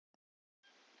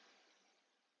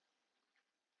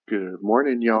Good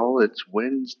morning, y'all. It's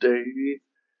Wednesday,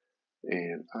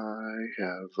 and I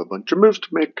have a bunch of moves to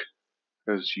make,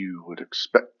 as you would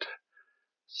expect.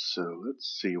 So let's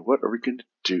see, what are we going to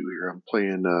do here? I'm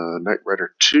playing Knight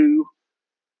Rider 2.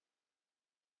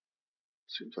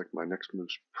 Seems like my next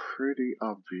move's pretty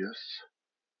obvious.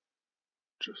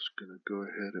 Just gonna go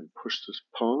ahead and push this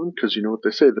pawn, because you know what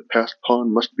they say, the passed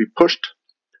pawn must be pushed.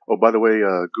 Oh, by the way,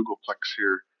 Googleplex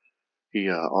here, he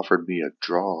offered me a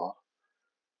draw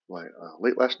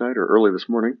late last night or early this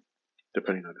morning,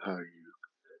 depending on how you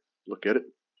look at it.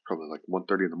 Probably like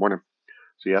 1:30 in the morning.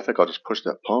 So yeah, I think I'll just push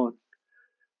that pawn.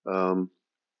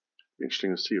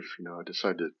 Interesting to see if I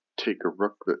decide to take a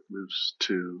rook that moves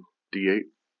to d8.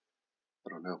 I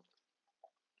don't know,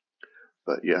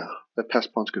 but yeah, that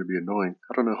passed pawn's going to be annoying.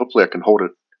 I don't know. Hopefully, I can hold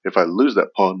it. If I lose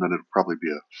that pawn, then it'll probably be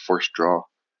a forced draw.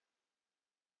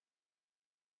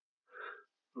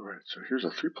 All right, so here's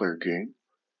a three-player game.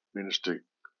 Managed to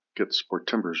get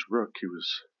Sportimber's rook.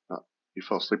 He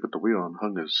fell asleep at the wheel and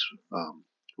hung his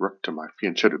rook to my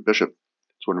fianchetto bishop.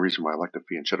 It's one reason why I like the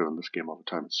fianchetto in this game all the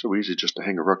time. It's so easy just to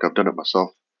hang a rook. I've done it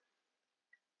myself.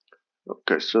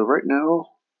 Okay, so right now,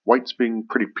 white's being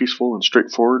pretty peaceful and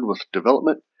straightforward with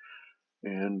development,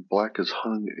 and black has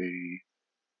hung a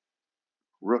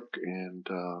rook, and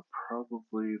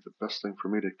probably the best thing for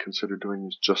me to consider doing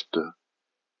is just to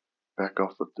back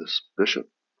off with this bishop.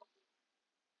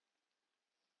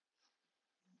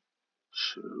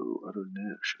 So, I don't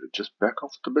know, should I just back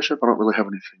off with the bishop? I don't really have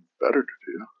anything better to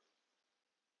do.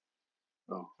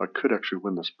 Oh, I could actually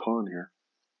win this pawn here.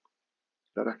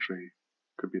 That actually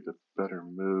could be the better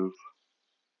move.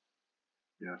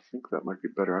 Yeah, I think that might be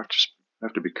better. I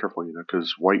have to be careful,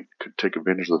 because white could take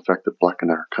advantage of the fact that black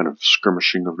and I are kind of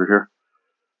skirmishing over here.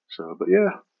 So, but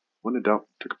yeah, when in doubt,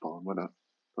 take a pawn. Why not?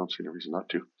 I don't see any reason not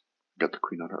to. Got the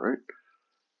queen on it, right?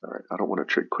 All right, I don't want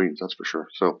to trade queens, that's for sure.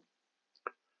 So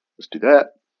let's do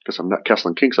that, because I'm not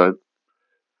castling kingside.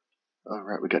 All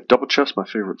right, we got double chess, my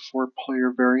favorite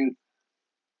four-player variant.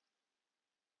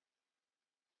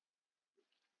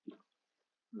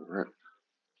 All right.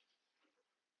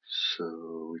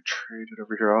 So we traded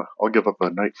over here. I'll give up a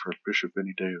knight for a bishop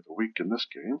any day of the week in this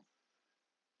game.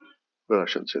 But I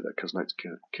shouldn't say that, because knights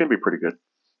can be pretty good.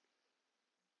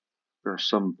 There are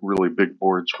some really big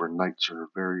boards where knights are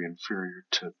very inferior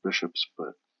to bishops,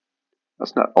 but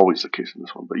that's not always the case in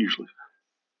this one, but usually.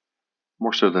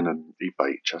 More so than an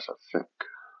 8x8 chess, I think.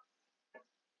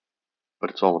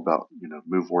 But it's all about,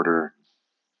 move order,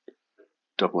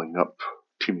 doubling up,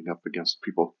 teaming up against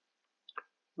people.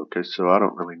 Okay, so I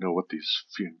don't really know what these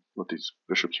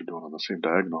bishops are doing on the same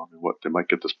diagonal. I mean, what, they might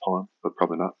get this pawn, but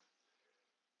probably not.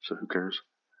 So who cares?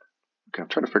 Okay, I'm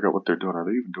trying to figure out what they're doing. Are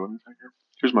they even doing anything here?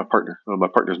 Here's my partner. Oh, my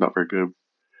partner's not very good.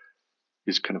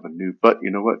 He's kind of a noob, but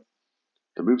you know what?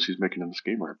 The moves he's making in this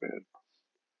game aren't bad.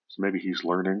 So maybe he's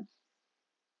learning.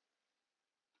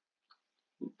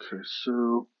 Okay,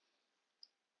 so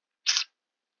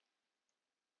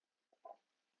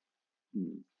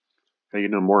hey,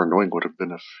 more annoying would have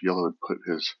been if yellow had put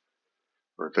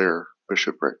their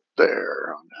bishop right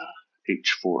there on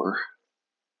h4.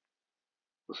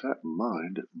 With that in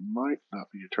mind, it might not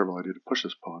be a terrible idea to push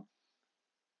this pawn.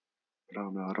 But I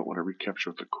don't know, I don't want to recapture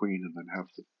with the queen and then have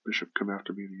the bishop come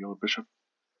after me, the yellow bishop.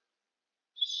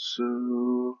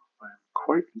 So I'm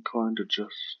quite inclined to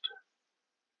just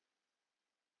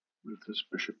move this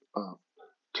bishop up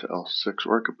to l6,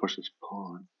 or I could push this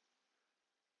pawn.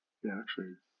 Yeah,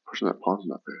 actually, pushing that pawn's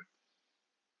not bad.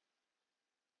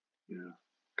 Yeah,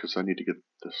 because I need to get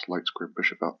this light square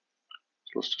bishop out.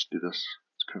 So let's just do this.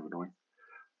 It's kind of annoying.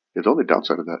 Yeah, the only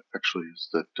downside of that, actually, is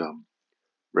that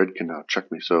red can now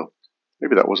check me, so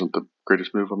maybe that wasn't the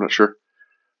greatest move, I'm not sure.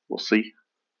 We'll see.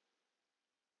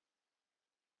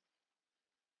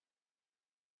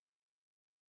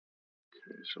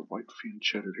 Okay, so white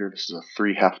fianchetted here. This is a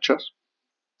 3-half chess.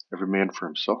 Every man for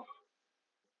himself.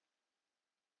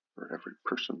 Or every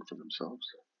person for themselves.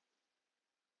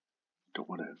 Don't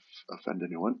want to offend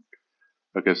anyone.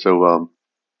 Okay, so,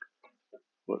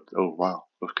 what? Oh, wow.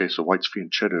 Okay, so white's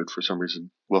fianchetted for some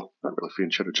reason. Well, not really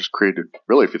fianchetted, just created.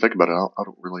 Really, if you think about it, I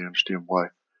don't really understand why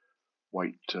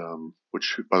white,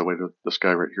 which, by the way, this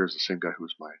guy right here is the same guy who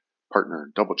was my partner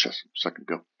in double chess a second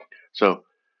ago. So,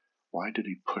 why did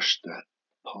he push that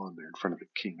pawn there in front of the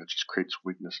king? That just creates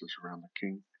weaknesses around the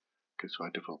king. Okay, so I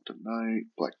developed a knight,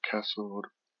 black castled,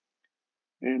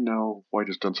 and now white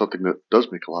has done something that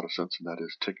does make a lot of sense, and that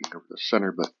is taking over the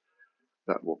center, but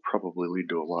that will probably lead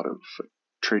to a lot of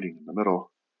trading in the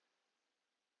middle.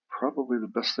 Probably the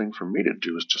best thing for me to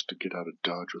do is just to get out of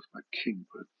dodge with my king,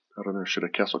 but I don't know, should I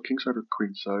castle kingside or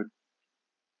queenside?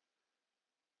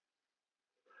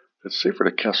 It's safer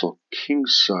to castle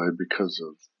kingside because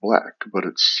of black, but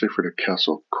it's safer to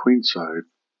castle queenside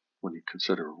when you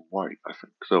consider white, I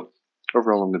think. So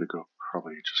overall, I'm going to go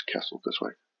probably just castle this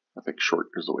way. I think short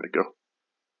is the way to go.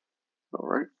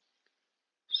 Alright.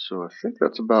 So I think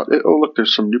that's about it. Oh, look,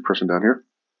 there's some new person down here.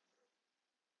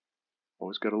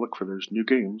 Always got to look for those new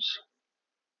games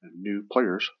and new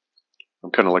players.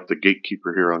 I'm kind of like the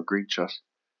gatekeeper here on Green Chess.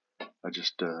 I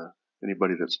just,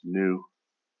 anybody that's new,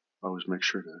 I always make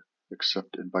sure to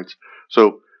accept invites.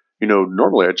 So,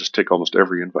 normally I just take almost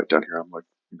every invite down here. I'm like,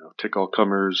 take all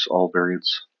comers, all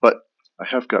variants. But I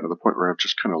have gotten to the point where I've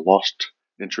just kind of lost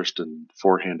interest in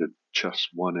four-handed chess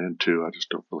 1 and 2. I just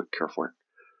don't really care for it.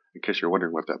 In case you're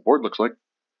wondering what that board looks like,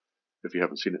 if you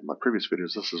haven't seen it in my previous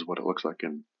videos, this is what it looks like.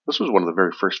 And this was one of the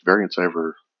very first variants I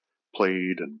ever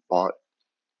played and bought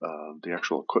the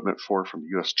actual equipment for from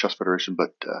the US Chess Federation.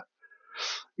 But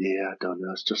yeah, I don't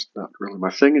know. It's just not really my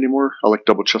thing anymore. I like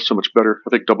double chess so much better. I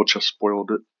think double chess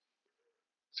spoiled it.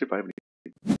 Let's see if I have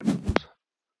any.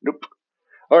 Nope.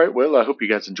 Alright, well, I hope you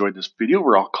guys enjoyed this video.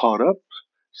 We're all caught up.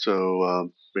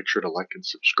 So make sure to like and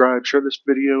subscribe, share this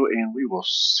video, and we will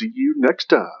see you next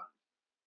time.